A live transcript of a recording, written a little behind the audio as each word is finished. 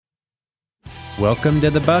Welcome to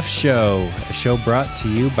The Buff Show, a show brought to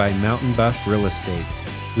you by Mountain Buff Real Estate.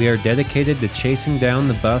 We are dedicated to chasing down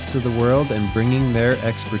the buffs of the world and bringing their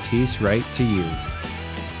expertise right to you.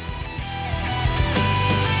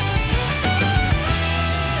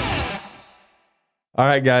 All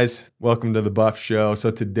right, guys, welcome to The Buff Show. So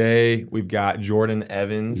today we've got Jordan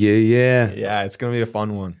Evans. Yeah. Yeah, it's going to be a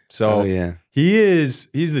fun one. So he's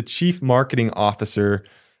the Chief Marketing Officer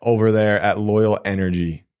over there at Loyal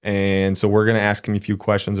Energy. And so we're going to ask him a few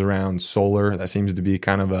questions around solar. That seems to be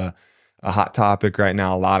kind of a hot topic right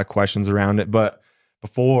now, a lot of questions around it. But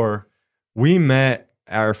before, we met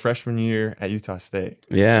our freshman year at Utah State.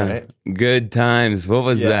 Yeah, right? Good times. What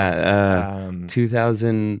was that?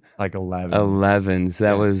 2000, like 11. 11. So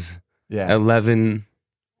that was 11,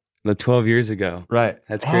 12 years ago. Right.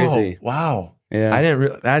 That's crazy. Oh, wow. Yeah. I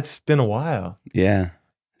didn't that's been a while. Yeah.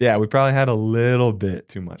 Yeah, we probably had a little bit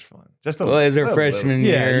too much fun. Just a well, as our freshman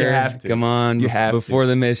year, yeah, you have to. Come on, you have before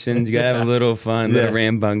the missions, you gotta have a little fun, a little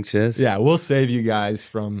rambunctious. Yeah, we'll save you guys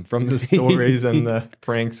from the stories and the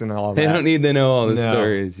pranks and all that. They don't need to know all the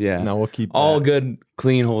stories. Yeah, no, we'll keep all that. good,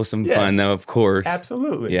 clean, wholesome fun, though. Of course,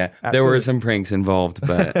 absolutely. Yeah, there were some pranks involved,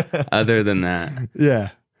 but other than that,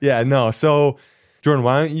 yeah, no. So, Jordan,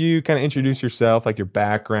 why don't you kind of introduce yourself, like your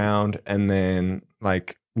background, and then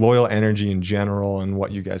like Loyal Energy in general, and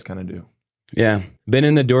what you guys kind of do. Yeah. Been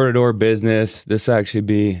in the door-to-door business. This will actually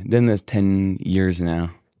been this 10 years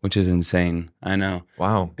now, which is insane. I know.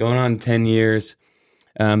 Wow. Going on 10 years.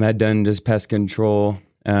 Had done just pest control.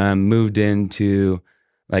 Moved into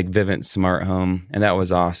like Vivint Smart Home, and that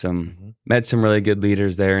was awesome. Mm-hmm. Met some really good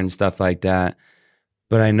leaders there and stuff like that.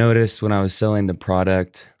 But I noticed when I was selling the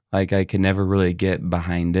product, like I could never really get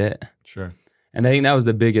behind it. Sure. And I think that was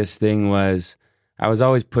the biggest thing was I was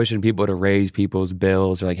always pushing people to raise people's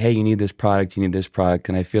bills or like, hey, you need this product, you need this product.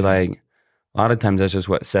 And I feel like a lot of times that's just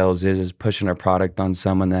what sales is pushing a product on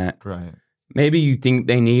someone that maybe you think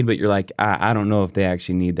they need, but you're like, I don't know if they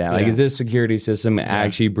actually need that. Like, is this security system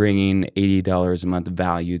actually bringing $80 a month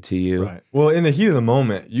value to you? Right. Well, in the heat of the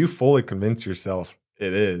moment, you fully convince yourself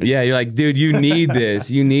it is. Yeah, you're like, dude, you need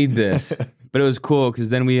this. You need this. But it was cool because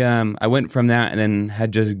then I went from that and then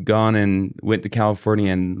had just gone and went to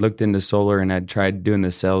California and looked into solar and had tried doing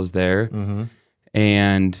the sales there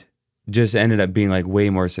and just ended up being like way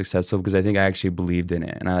more successful because I think I actually believed in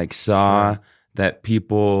it. And I like saw that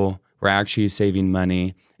people were actually saving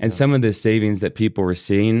money and some of the savings that people were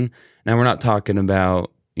seeing. Now we're not talking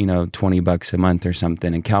about, $20 a month or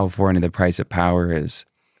something. In California, the price of power is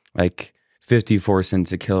like 54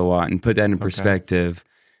 cents a kilowatt. And put that in perspective,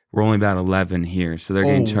 we're only about 11 here, so they're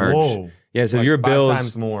getting charged. Whoa. Yeah, so like if your bills 5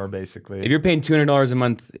 times more, basically. If you're paying $200 a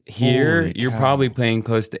month here, you're probably paying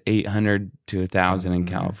close to $800 to $1,000 in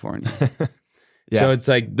California. So it's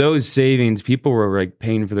like those savings, people were like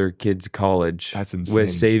paying for their kids' college. That's insane.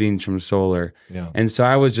 With savings from solar. Yeah. And so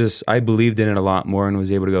I believed in it a lot more and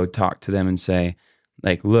was able to go talk to them and say,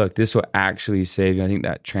 like, look, this will actually save you. I think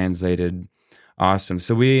that translated awesome.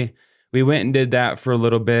 So we went and did that for a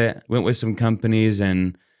little bit, went with some companies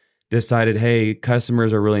and decided, hey,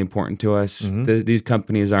 customers are really important to us. These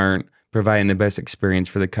companies aren't providing the best experience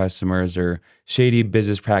for the customers or shady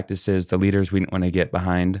business practices, the leaders we didn't want to get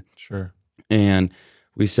behind. Sure. And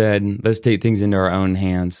we said, let's take things into our own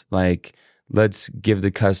hands. Like, let's give the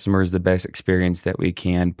customers the best experience that we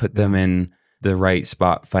can, put them in the right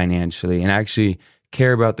spot financially, and actually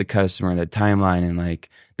care about the customer and the timeline and like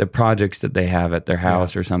the projects that they have at their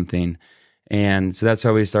house or something. And so that's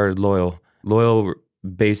how we started Loyal. Loyal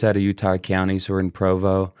based out of Utah County, so we're in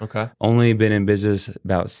Provo. Okay. Only been in business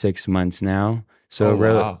about 6 months now. So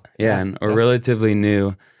we're relatively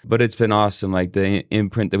new, but it's been awesome. Like the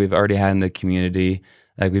imprint that we've already had in the community.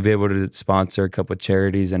 Like we've been able to sponsor a couple of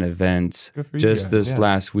charities and events. Just this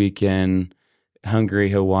last weekend, Hungary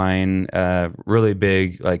Hawaiian, really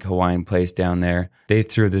big like Hawaiian place down there. They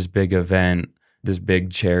threw this big event, this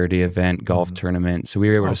big charity event, golf tournament. So we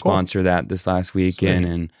were able to sponsor that this last weekend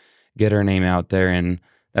and get our name out there. And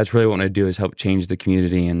that's really what I want to do is help change the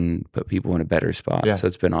community and put people in a better spot. So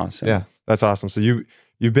it's been awesome. Yeah, that's awesome. So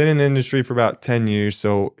you've been in the industry for about 10 years.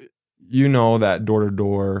 So you know that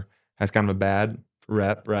door-to-door has kind of a bad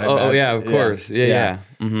rep, right? Of course. Yeah.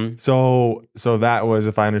 Mm-hmm. So that was,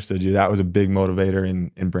 if I understood you, that was a big motivator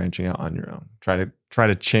in branching out on your own. Try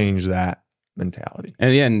to change that mentality.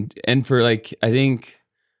 And for like, I think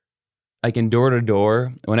like in door to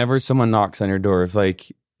door, whenever someone knocks on your door, if like,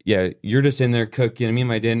 you're just in there cooking. Me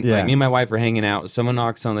and my wife are hanging out. Someone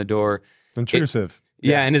knocks on the door. It's intrusive.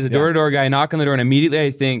 And as a door-to-door guy, I knock on the door and immediately I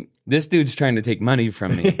think, this dude's trying to take money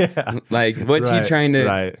from me. Like, what's he trying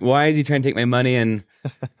to, why is he trying to take my money? And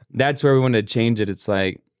that's where we wanted to change it. It's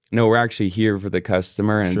like, No, we're actually here for the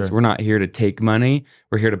customer, and Sure. we're not here to take money.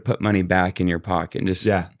 We're here to put money back in your pocket and just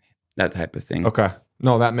that type of thing. Okay.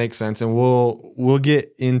 No, that makes sense. And we'll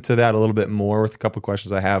get into that a little bit more with a couple of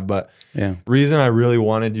questions I have. But reason I really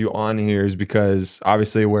wanted you on here is because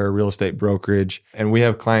obviously we're a real estate brokerage and we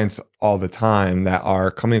have clients all the time that are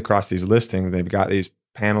coming across these listings. They've got these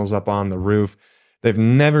panels up on the roof. They've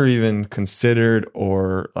never even considered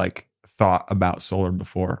or like thought about solar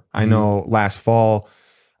before. I know last fall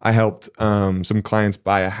I helped some clients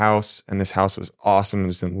buy a house, and this house was awesome. It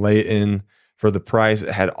was in Layton. For the price,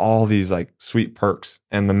 it had all these like sweet perks,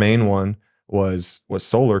 and the main one was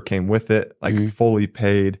solar came with it, like fully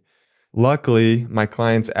paid. Luckily, my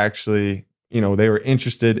clients actually, they were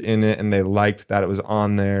interested in it and they liked that it was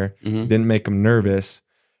on there. Didn't make them nervous,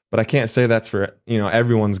 but I can't say that's for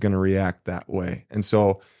everyone's going to react that way. And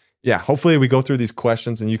so, hopefully we go through these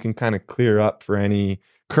questions and you can kind of clear up for any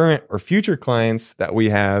current or future clients that we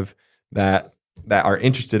have that are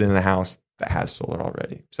interested in a house that has solar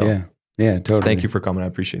already. So. Yeah, totally. Thank you for coming. I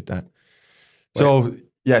appreciate that. So,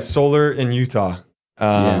 solar in Utah,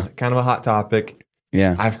 kind of a hot topic.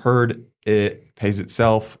 Yeah. I've heard it pays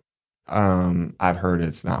itself. I've heard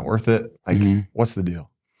it's not worth it. Like, what's the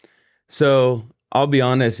deal? So I'll be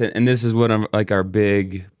honest, and this is what I'm like our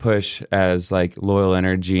big push as like Loyal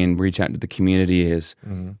Energy and reach out to the community is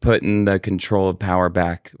putting the control of power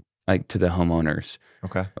back like to the homeowners.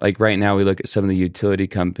 Okay. Like right now we look at some of the utility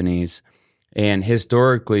companies. And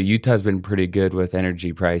historically, Utah's been pretty good with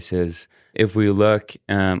energy prices. If we look,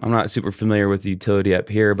 I'm not super familiar with the utility up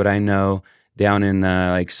here, but I know down in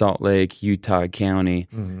like Salt Lake, Utah County,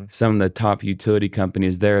 some of the top utility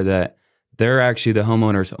companies there that they're actually the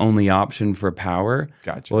homeowner's only option for power.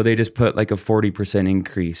 Gotcha. Well, they just put like a 40%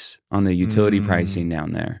 increase on the utility pricing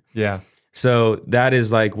down there. Yeah. So that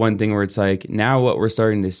is like one thing where it's like now what we're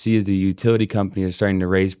starting to see is the utility company is starting to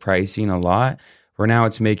raise pricing a lot. Where now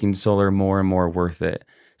it's making solar more and more worth it.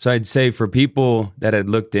 So I'd say for people that had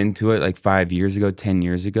looked into it like 5 years ago, 10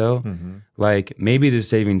 years ago, like maybe the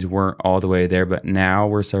savings weren't all the way there, but now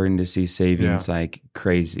we're starting to see savings like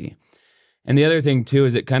crazy. And the other thing too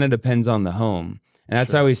is it kind of depends on the home. And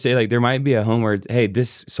that's how we say like there might be a home where, hey,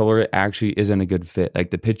 this solar actually isn't a good fit.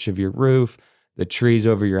 Like the pitch of your roof, the trees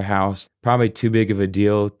over your house, probably too big of a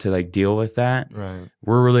deal to like deal with that. Right.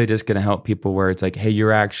 We're really just going to help people where it's like, hey,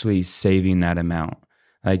 you're actually saving that amount.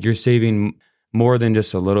 Like you're saving more than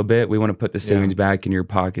just a little bit. We want to put the savings back in your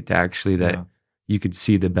pocket to actually that you could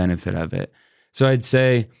see the benefit of it. So I'd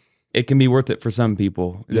say it can be worth it for some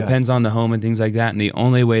people. It depends on the home and things like that. And the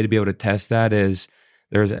only way to be able to test that is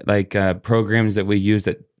there's like programs that we use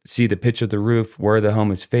that see the pitch of the roof, where the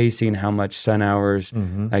home is facing, how much sun hours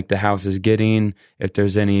like the house is getting, if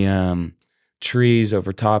there's any trees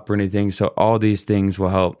over top or anything. So all these things will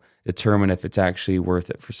help determine if it's actually worth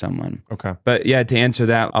it for someone. Okay. But to answer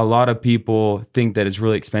that, a lot of people think that it's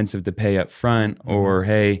really expensive to pay up front or,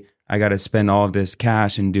 hey, I got to spend all of this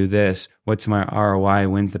cash and do this. What's my ROI?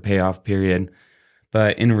 When's the payoff period?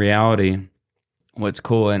 But in reality, what's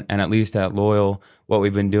cool, and at least at Loyal, what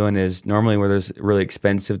we've been doing is normally where there's really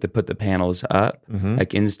expensive to put the panels up,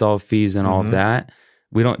 like install fees and all of that,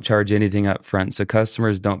 we don't charge anything up front. So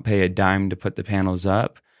customers don't pay a dime to put the panels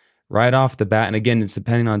up right off the bat. And again, it's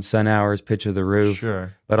depending on sun hours, pitch of the roof.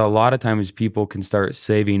 Sure. But a lot of times people can start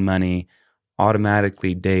saving money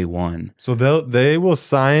automatically day one. So they will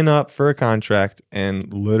sign up for a contract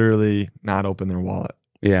and literally not open their wallet.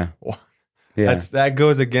 Yeah. That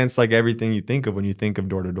goes against like everything you think of when you think of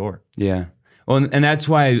door to door. Yeah. Well, and that's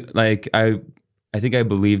why like I think I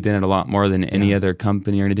believed in it a lot more than any other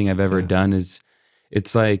company or anything I've ever done. Is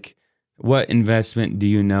it's like, what investment do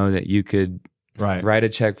you know that you could write a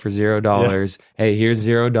check for $0? Hey, here's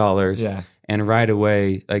 $0. Yeah. And right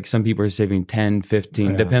away, like some people are saving 10,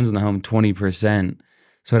 15, depends on the home, 20%.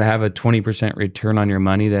 So to have a 20% return on your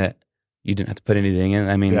money that you didn't have to put anything in,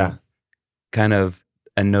 I mean, kind of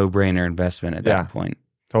a no-brainer investment at that point.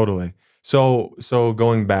 Totally. So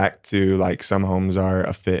going back to like some homes are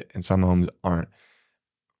a fit and some homes aren't.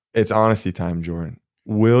 It's honesty time, Jordan.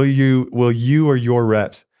 Will you or your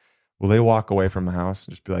reps, will they walk away from a house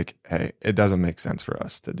and just be like, hey, it doesn't make sense for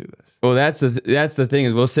us to do this? Well, that's the thing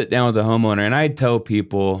is we'll sit down with the homeowner and I tell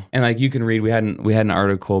people, and like you can read, we had an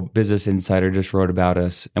article, Business Insider just wrote about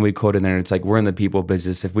us, and we quoted there, and it's like, we're in the people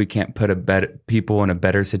business. If we can't put people in a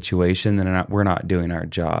better situation, then we're not doing our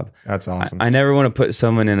job. That's awesome. I never want to put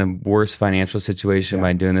someone in a worse financial situation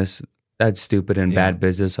by doing this. That's stupid and bad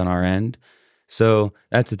business on our end. So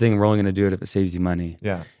that's the thing. We're only going to do it if it saves you money.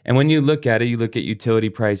 Yeah. And when you look at it, you look at utility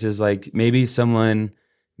prices, like maybe someone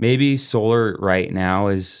maybe solar right now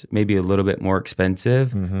is maybe a little bit more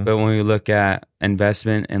expensive, but when we look at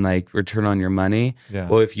investment and like return on your money,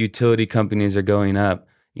 well, if utility companies are going up,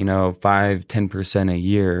 5-10% a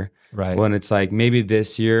year, right? When it's like maybe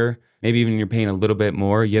this year, maybe even you're paying a little bit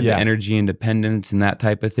more, you have the energy independence and that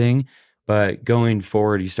type of thing. But going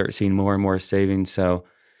forward, you start seeing more and more savings. So,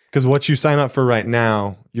 because what you sign up for right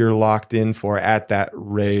now, you're locked in for at that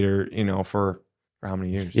rate, or for how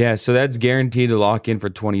many years? Yeah, so that's guaranteed to lock in for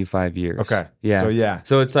 25 years. Okay. Yeah.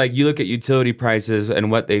 So it's like you look at utility prices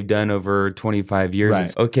and what they've done over 25 years. Right.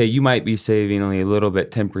 It's, okay, you might be saving only a little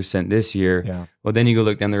bit, 10% this year. Yeah. Well, then you go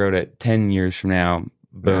look down the road at 10 years from now,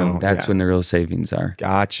 boom, that's when the real savings are.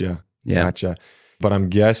 Gotcha. Yeah. Gotcha. But I'm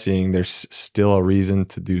guessing there's still a reason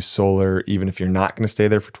to do solar, even if you're not going to stay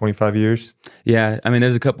there for 25 years. Yeah. I mean,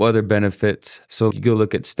 there's a couple other benefits. So you go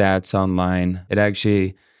look at stats online.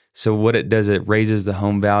 So what it does, it raises the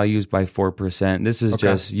home values by 4%. This is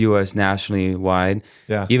just U.S. nationally wide.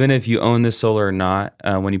 Yeah. Even if you own the solar or not,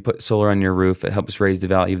 when you put solar on your roof, it helps raise the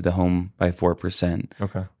value of the home by 4%.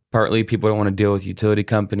 Okay. Partly people don't want to deal with utility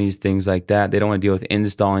companies, things like that. They don't want to deal with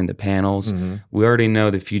installing the panels. We already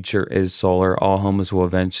know the future is solar. All homes will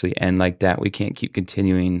eventually end like that. We can't keep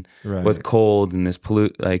continuing with cold and this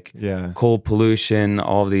coal pollution,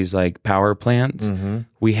 all of these like power plants.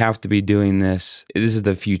 We have to be doing this. This is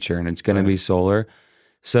the future, and it's going to be solar.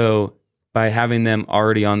 So by having them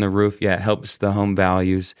already on the roof, it helps the home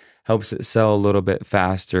values, helps it sell a little bit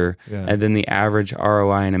faster. And then the average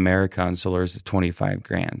ROI in America on solar is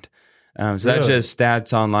 $25,000. So that's just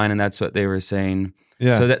stats online, and that's what they were saying.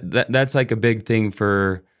 Yeah. So that's like a big thing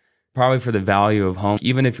probably for the value of home.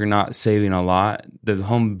 Even if you're not saving a lot, the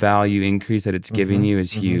home value increase that it's giving you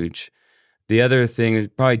is huge. The other thing is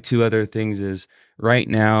probably two other things is right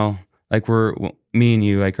now, like me and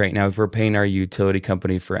you, like right now, if we're paying our utility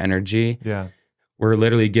company for energy, we're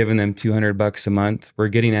literally giving them $200 a month. We're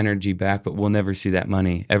getting energy back, but we'll never see that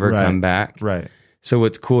money ever come back. Right. So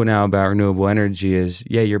what's cool now about renewable energy is,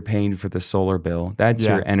 you're paying for the solar bill. That's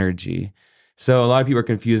your energy. So a lot of people are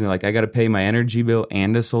confused. They're like, I got to pay my energy bill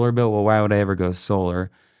and a solar bill. Well, why would I ever go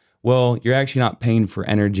solar? Well, you're actually not paying for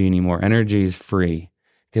energy anymore. Energy is free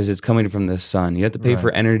because it's coming from the sun. You have to pay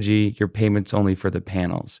for energy. Your payment's only for the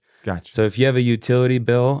panels. Gotcha. So if you have a utility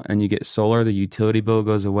bill and you get solar, the utility bill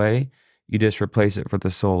goes away. You just replace it for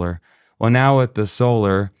the solar. Well, now with the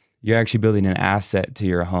solar, you're actually building an asset to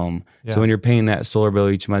your home. So when you're paying that solar bill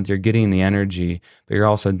each month, you're getting the energy, but you're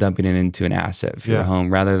also dumping it into an asset for your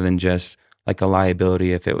home rather than just like a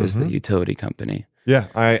liability if it was the utility company. Yeah,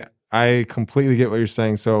 I completely get what you're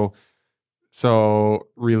saying. So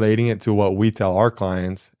relating it to what we tell our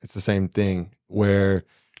clients, it's the same thing where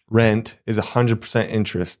rent is 100%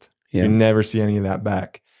 interest. You never see any of that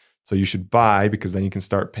back. So you should buy, because then you can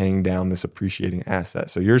start paying down this appreciating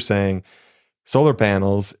asset. So you're saying solar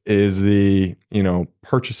panels is the,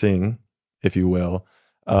 purchasing, if you will,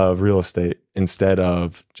 of real estate instead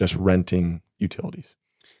of just renting utilities.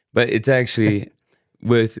 But it's actually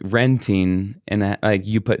with renting, and like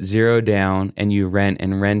you put zero down and you rent,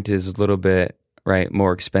 and rent is a little bit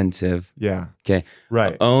more expensive. Yeah. Okay.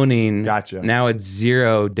 Right. Owning. Gotcha. Now it's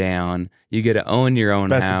zero down. You get to own your own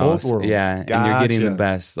best house. Best of both worlds. Yeah. Gotcha. And you're getting the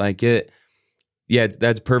best. Like it. Yeah.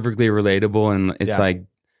 That's perfectly relatable. And it's like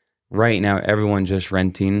right now everyone's just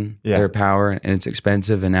renting their power, and it's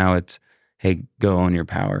expensive. And now it's, hey, go own your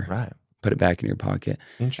power. Right. Put it back in your pocket.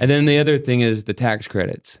 And then the other thing is the tax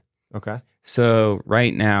credits. Okay. So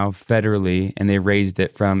right now federally, and they raised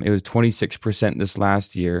it it was 26% this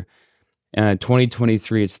last year.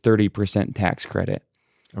 2023, it's 30% tax credit.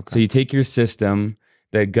 Okay. So you take your system,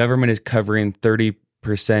 the government is covering 30%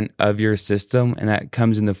 of your system, and that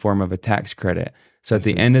comes in the form of a tax credit. So at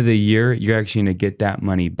the end of the year, you're actually going to get that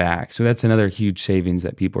money back. So that's another huge savings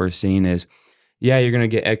that people are seeing is, you're going to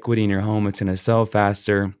get equity in your home. It's going to sell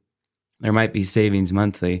faster. There might be savings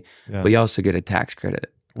monthly, but you also get a tax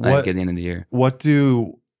credit at the end of the year.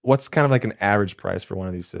 What's kind of like an average price for one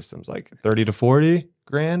of these systems? Like 30 to 40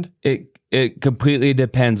 grand? It completely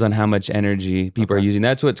depends on how much energy people are using.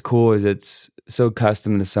 That's what's cool is it's so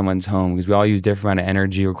custom to someone's home, because we all use different amount of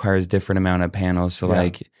energy, requires different amount of panels. So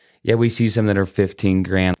we see some that are 15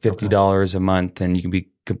 grand, $50 a month, and you can be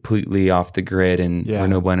completely off the grid and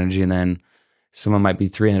renewable energy. And then someone might be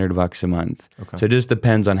 $300 a month. Okay. So it just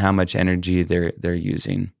depends on how much energy they're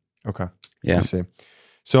using. Okay. Yeah. I see.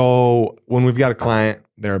 So when we've got a client,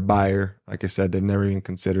 they're a buyer, like I said, they've never even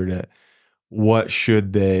considered it. What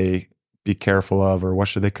should they be careful of, or what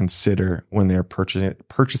should they consider when they're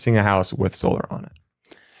purchasing a house with solar on it?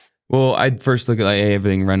 Well, I'd first look at like, hey,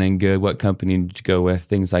 everything running good. What company did you go with?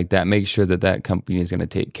 Things like that. Make sure that company is going to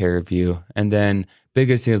take care of you. And then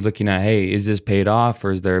biggest thing is looking at, hey, is this paid off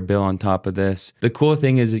or is there a bill on top of this? The cool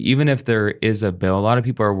thing is even if there is a bill, a lot of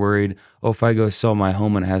people are worried, oh, if I go sell my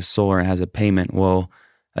home and it has solar and it has a payment, well,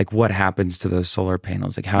 like what happens to those solar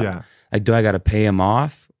panels? Like how, like do I got to pay them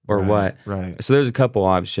off or what? Right. So there's a couple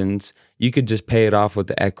options. You could just pay it off with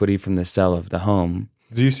the equity from the sale of the home.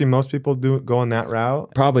 Do you see most people going that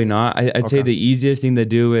route? Probably not. I'd say the easiest thing to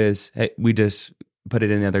do is we just put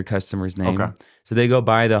it in the other customer's name. Okay. So they go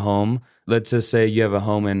buy the home. Let's just say you have a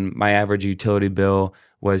home and my average utility bill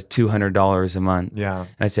was $200 a month. Yeah. And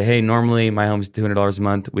I say, hey, normally my home's $200 a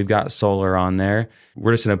month. We've got solar on there.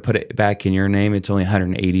 We're just going to put it back in your name. It's only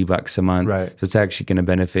 $180 a month. Right. So it's actually going to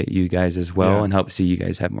benefit you guys as well and help see you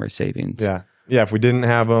guys have more savings. Yeah. Yeah. If we didn't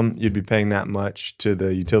have them, you'd be paying that much to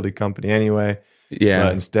the utility company anyway. Yeah.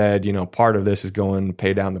 But instead, part of this is going to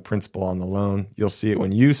pay down the principal on the loan. You'll see it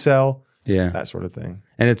when you sell. Yeah. That sort of thing.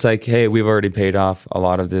 And it's like, hey, we've already paid off a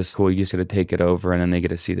lot of this. Cool. You just got to take it over and then they get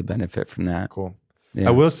to see the benefit from that. Cool. Yeah.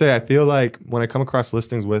 I will say, I feel like when I come across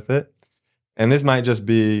listings with it, and this might just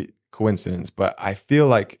be coincidence, but I feel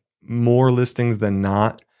like more listings than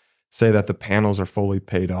not say that the panels are fully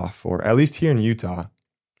paid off, or at least here in Utah.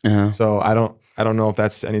 Uh-huh. So I don't know if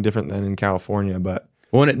that's any different than in California, but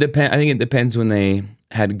well, I think it depends when they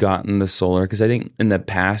had gotten the solar, because I think in the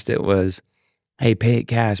past it was, hey, pay it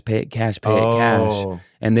cash, pay it cash, pay it cash,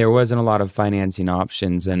 and there wasn't a lot of financing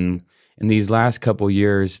options. And in these last couple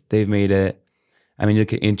years, they've made it. I mean,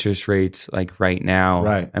 look at interest rates like right now.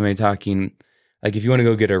 Right. I mean, talking like if you want to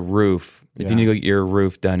go get a roof, if you need to get your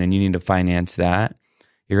roof done and you need to finance that,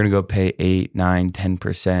 you're going to go pay 8, 9,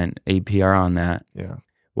 10% APR on that. Yeah.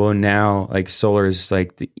 Well, now like solar is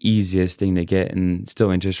like the easiest thing to get, and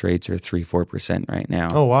still interest rates are 3-4% right now.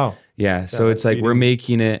 Oh, wow. Yeah. So it's like we're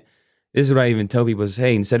making it. This is what I even tell people is,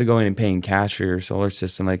 hey, instead of going and paying cash for your solar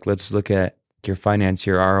system, like let's look at your finance,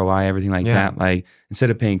 your ROI, everything like that. Like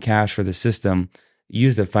instead of paying cash for the system,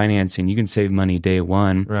 use the financing. You can save money day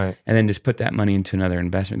one, right? And then just put that money into another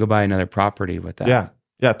investment. Go buy another property with that. Yeah.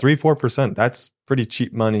 3-4%. That's pretty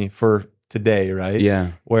cheap money for today, right?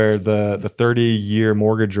 Yeah. Where the 30-year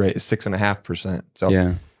mortgage rate is 6.5%.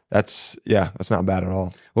 So that's not bad at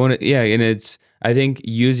all. Well, and it's, I think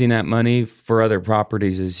using that money for other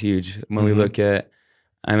properties is huge. When we look at,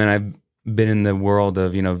 I mean, I've been in the world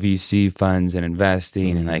of, VC funds and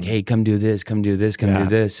investing and like, hey, come do this, come do this, come do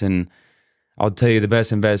this. And I'll tell you the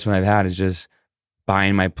best investment I've had is just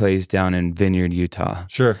buying my place down in Vineyard, Utah.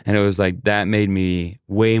 Sure. And it was like, that made me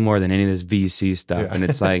way more than any of this VC stuff. Yeah. And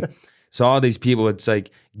it's like, so all these people, it's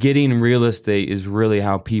like getting real estate is really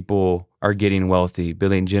how people are getting wealthy,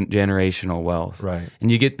 building generational wealth. Right.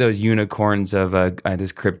 And you get those unicorns of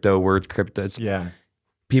this crypto. It's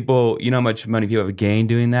people, you know how much money people have gained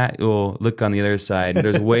doing that? Well, look on the other side.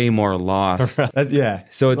 There's way more loss. Yeah.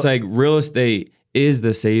 So it's like real estate is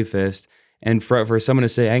the safest. And for someone to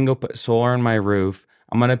say, I can go put solar on my roof,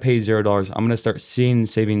 I'm going to pay $0. I'm going to start seeing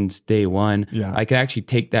savings day one. Yeah. I can actually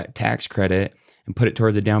take that tax credit and put it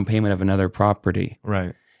towards a down payment of another property.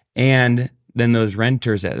 Right. And then those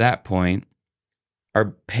renters at that point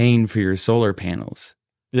are paying for your solar panels.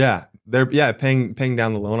 Yeah. They're paying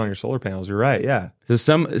down the loan on your solar panels. You're right. Yeah. So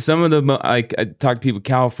some of the, like I talk to people in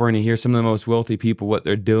California here, some of the most wealthy people, what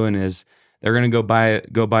they're doing is they're going to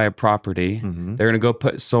go buy a property. Mm-hmm. They're going to go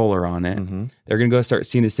put solar on it. Mm-hmm. They're going to go start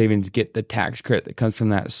seeing the savings, get the tax credit that comes from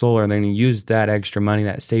that solar. And they're going to use that extra money,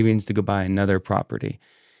 that savings, to go buy another property.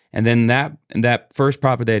 And then that first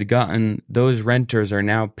property they had gotten, those renters are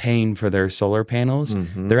now paying for their solar panels.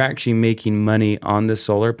 Mm-hmm. They're actually making money on the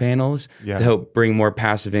solar panels to help bring more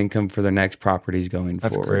passive income for their next properties going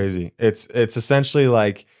forward. That's crazy. It's essentially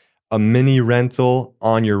like a mini rental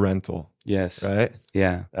on your rental. Yes. Right?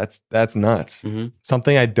 Yeah. That's nuts. Mm-hmm.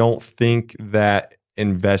 Something I don't think that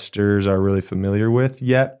investors are really familiar with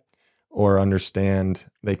yet or understand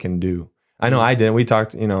they can do. I know I didn't. We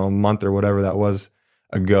talked, a month or whatever that was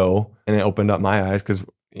ago, and it opened up my eyes because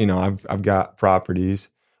I've got properties.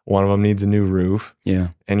 One of them needs a new roof. Yeah.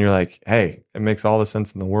 And you're like, hey, it makes all the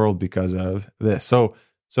sense in the world because of this.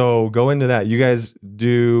 So go into that. You guys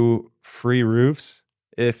do free roofs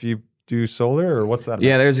if you do solar, or what's that about?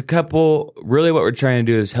 Yeah, there's a couple. Really what we're trying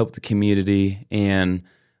to do is help the community, and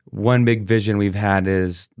one big vision we've had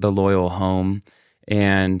is the loyal home.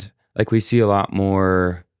 And like we see a lot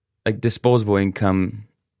more like disposable income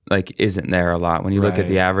like isn't there a lot when you look at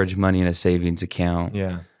the average money in a savings account.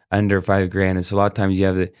 Yeah. Under $5,000. And so a lot of times you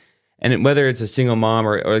have and whether it's a single mom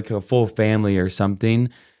or like a full family or something,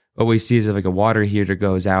 what we see is if like a water heater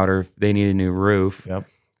goes out or if they need a new roof. Yep.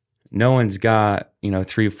 no one's got,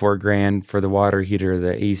 $3-4 for the water heater,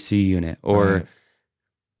 the AC unit, or Right.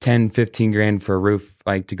 10-15 grand for a roof,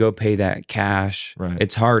 like to go pay that cash. Right.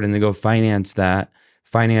 It's hard. And to go finance that,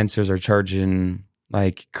 financiers are charging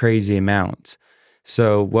like crazy amounts.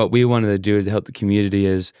 So what we wanted to do is to help the community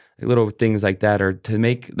is little things like that, or to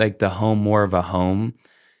make like the home more of a home,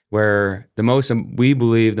 where we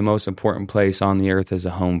believe the most important place on the earth is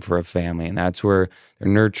a home for a family. And that's where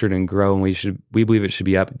they're nurtured and grow. And we believe it should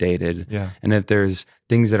be updated. Yeah. And if there's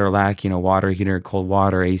things that are lacking, a water heater, cold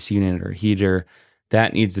water, AC unit, or heater,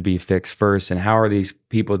 that needs to be fixed first. And how are these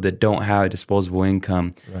people that don't have disposable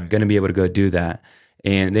income going to be able to go do that?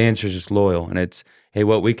 And the answer is just loyal. And it's, hey,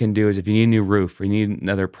 what we can do is if you need a new roof or you need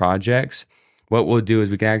other projects, what we'll do is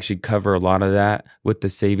we can actually cover a lot of that with the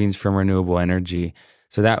savings from renewable energy.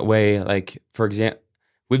 So that way, like, for example,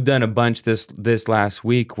 we've done a bunch this last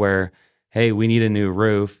week where, hey, we need a new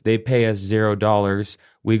roof. They pay us $0.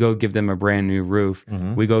 We go give them a brand new roof.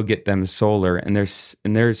 Mm-hmm. We go get them solar, and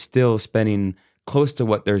they're still spending close to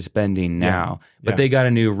what they're spending now. But they got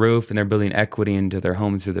a new roof, and they're building equity into their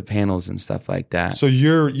home through the panels and stuff like that. So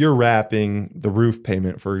you're wrapping the roof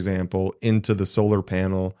payment, for example, into the solar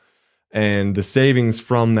panel, and the savings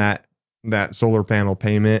from that solar panel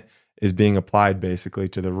payment is being applied basically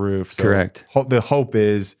to the roof. So correct. The hope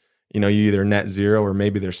is, you either net zero or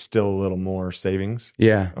maybe there's still a little more savings.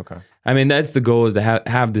 Yeah. Okay. I mean, that's the goal, is to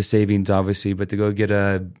have the savings, obviously, but to go get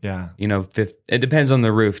it depends on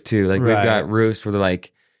the roof too. Like we've got roofs where they're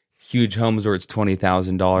like huge homes where it's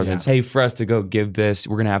 $20,000 and it's, hey, for us to go give this,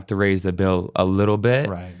 we're going to have to raise the bill a little bit.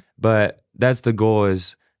 Right. But that's the goal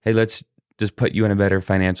is, hey, let's just put you in a better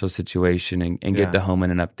financial situation and get the home in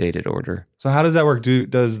an updated order. So how does that work?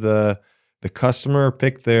 Does the customer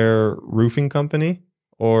pick their roofing company,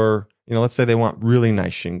 or let's say they want really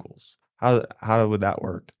nice shingles? How would that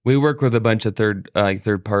work? We work with a bunch of third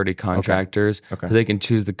party contractors, okay. So they can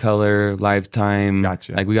choose the color, lifetime.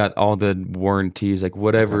 Gotcha. Like we got all the warranties, like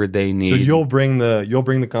whatever they need. So you'll bring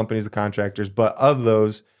the companies, the contractors, but of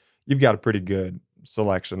those, you've got a pretty good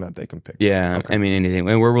selection that they can pick. Yeah, okay. I mean anything,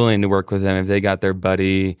 and we're willing to work with them if they got their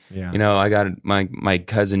buddy. Yeah. I got my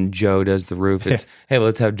cousin Joe does the roof. It's hey,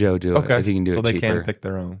 let's have Joe do it if he can do it cheaper. So they can pick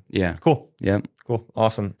their own. Yeah. Cool. Yep. Cool.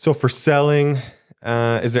 Awesome. So for selling,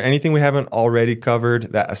 is there anything we haven't already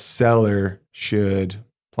covered that a seller should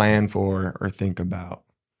plan for or think about?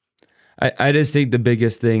 I just think the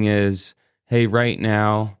biggest thing is, hey, right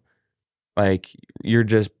now, like you're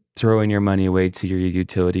just throwing your money away to your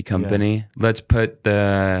utility company. Yeah. Let's put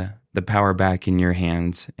the power back in your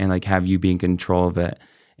hands and like have you be in control of it.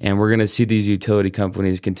 And we're going to see these utility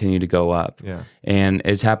companies continue to go up. Yeah. And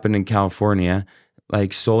it's happened in California.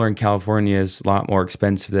 Like solar in California is a lot more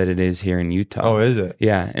expensive than it is here in Utah. Oh, is it?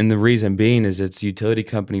 Yeah. And the reason being is its utility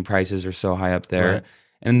company prices are so high up there. Right.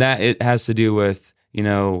 And that it has to do with,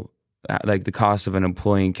 like the cost of an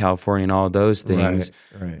employee in California and all of those things.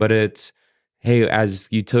 Right. But it's, hey, as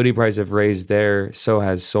utility prices have raised there, so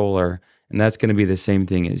has solar. And that's going to be the same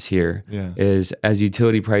thing as here. Yeah. Is as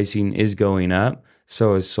utility pricing is going up,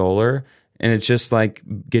 so is solar. And it's just like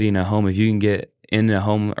getting a home. If you can get in a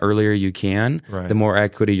home earlier, you can, the more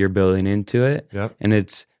equity you're building into it. Yep. And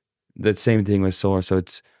it's the same thing with solar. So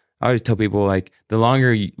I always tell people, like, the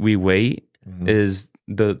longer we wait is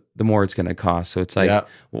the more it's going to cost. So it's like,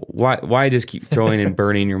 why just keep throwing and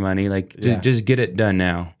burning your money? Like, just get it done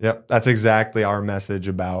now. Yep. That's exactly our message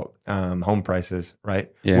about home prices,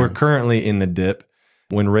 right? Yeah. We're currently in the dip.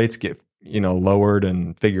 When rates get, lowered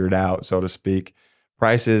and figured out, so to speak,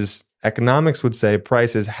 economics would say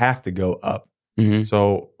prices have to go up. Mm-hmm.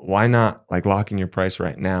 So why not like lock in your price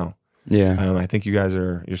right now? Yeah. I think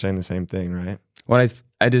you're saying the same thing, right? Well,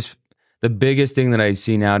 the biggest thing that I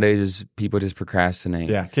see nowadays is people just procrastinate.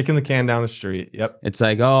 Yeah, kicking the can down the street. Yep. It's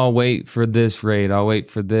like, oh, I'll wait for this rate. I'll wait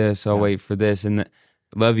for this. I'll wait for this. And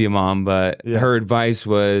love you, Mom, but her advice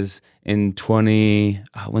was when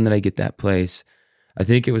did I get that place? I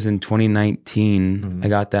think it was in 2019. I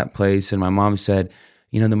got that place, and my mom said,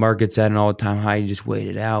 the market's at an all-time high. You just wait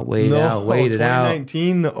it out, wait it out.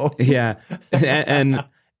 2019? No. Yeah.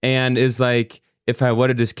 And it's like, if I would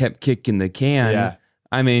have just kept kicking the can,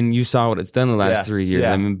 I mean, you saw what it's done the last 3 years.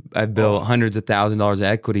 Yeah. I mean, I built hundreds of $1,000s of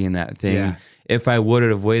equity in that thing. Yeah. If I would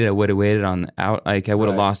have waited, I would have waited I would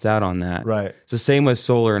have lost out on that. Right. So same with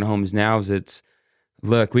solar and homes now is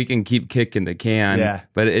look, we can keep kicking the can,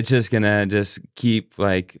 but it's just going to just keep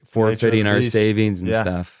like forfeiting our savings and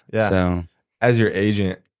stuff. Yeah. So as your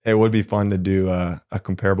agent, it would be fun to do a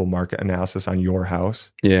comparable market analysis on your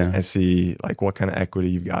house. Yeah. And see like what kind of equity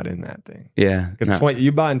you've got in that thing. Yeah. Because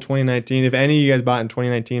you bought in 2019. If any of you guys bought in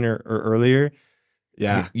 2019 or earlier,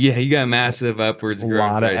 Yeah. Yeah, you got massive upwards growth.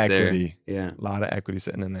 A lot of equity. There. Yeah. A lot of equity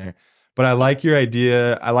sitting in there. But I like your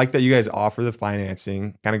idea. I like that you guys offer the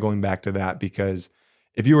financing, kind of going back to that, because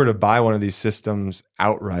if you were to buy one of these systems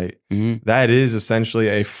outright, that is essentially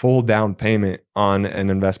a full down payment on an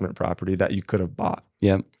investment property that you could have bought.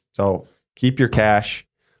 Yep. So keep your cash,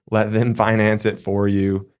 let them finance it for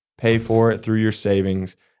you, pay for it through your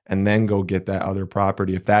savings, and then go get that other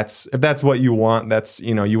property. If that's what you want, that's,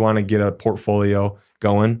 you want to get a portfolio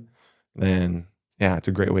going, then yeah, it's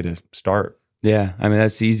a great way to start. Yeah. I mean,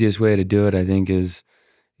 that's the easiest way to do it, I think, is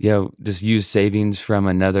just use savings from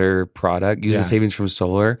another product. Use the savings from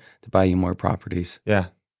solar to buy you more properties. Yeah.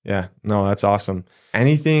 Yeah. No, that's awesome.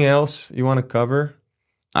 Anything else you want to cover?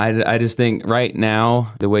 I just think right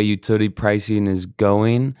now, the way utility pricing is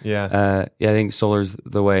going, I think solar's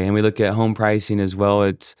the way. And we look at home pricing as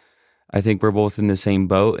well. I think we're both in the same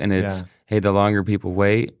boat. And it's, hey, the longer people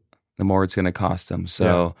wait, the more it's going to cost them.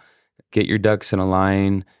 So get your ducks in a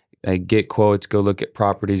line, get quotes, go look at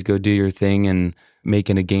properties, go do your thing, and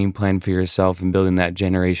making a game plan for yourself and building that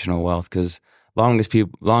generational wealth. Because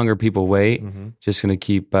longer people wait, just going to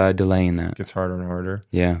keep delaying that. It gets harder and harder.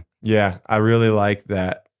 Yeah. Yeah, I really like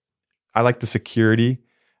that. I like the security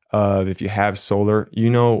of, if you have solar, you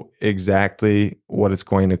know exactly what it's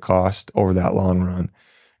going to cost over that long run.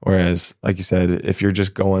 Whereas, like you said, if you're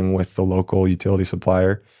just going with the local utility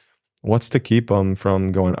supplier, what's to keep them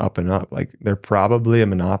from going up and up? Like, they're probably a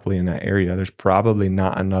monopoly in that area. There's probably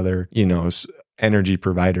not another, energy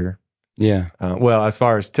provider. Yeah. Well, as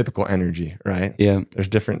far as typical energy, right? Yeah. There's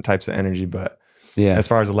different types of energy, but as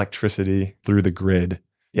far as electricity through the grid,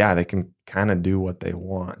 they can kind of do what they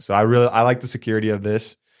want. So I like the security of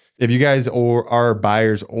this. If you guys are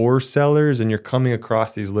buyers or sellers and you're coming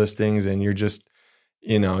across these listings and you're just,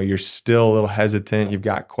 you're still a little hesitant, you've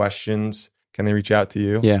got questions, can they reach out to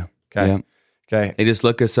you? Yeah. Okay. Yeah. Okay. Hey, just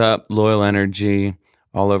look us up, Loyal Energy,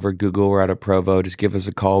 all over Google. We're out of Provo. Just give us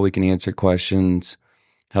a call. We can answer questions,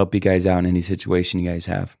 help you guys out in any situation you guys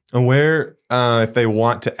have. And where, if they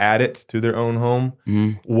want to add it to their own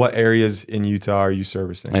home, what areas in Utah are you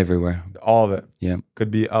servicing? Everywhere. All of it? Yeah.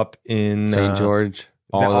 Could be up in St. George,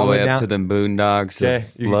 all the way up to the boondocks of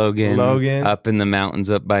Logan, up in the mountains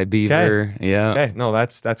up by Beaver. Okay. Yeah. Okay. No,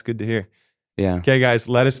 that's good to hear. Yeah. Okay, guys,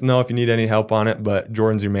 let us know if you need any help on it, but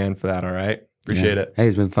Jordan's your man for that, all right? Appreciate it. Hey,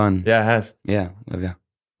 it's been fun. Yeah, it has. Yeah. Love you.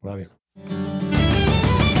 Love you.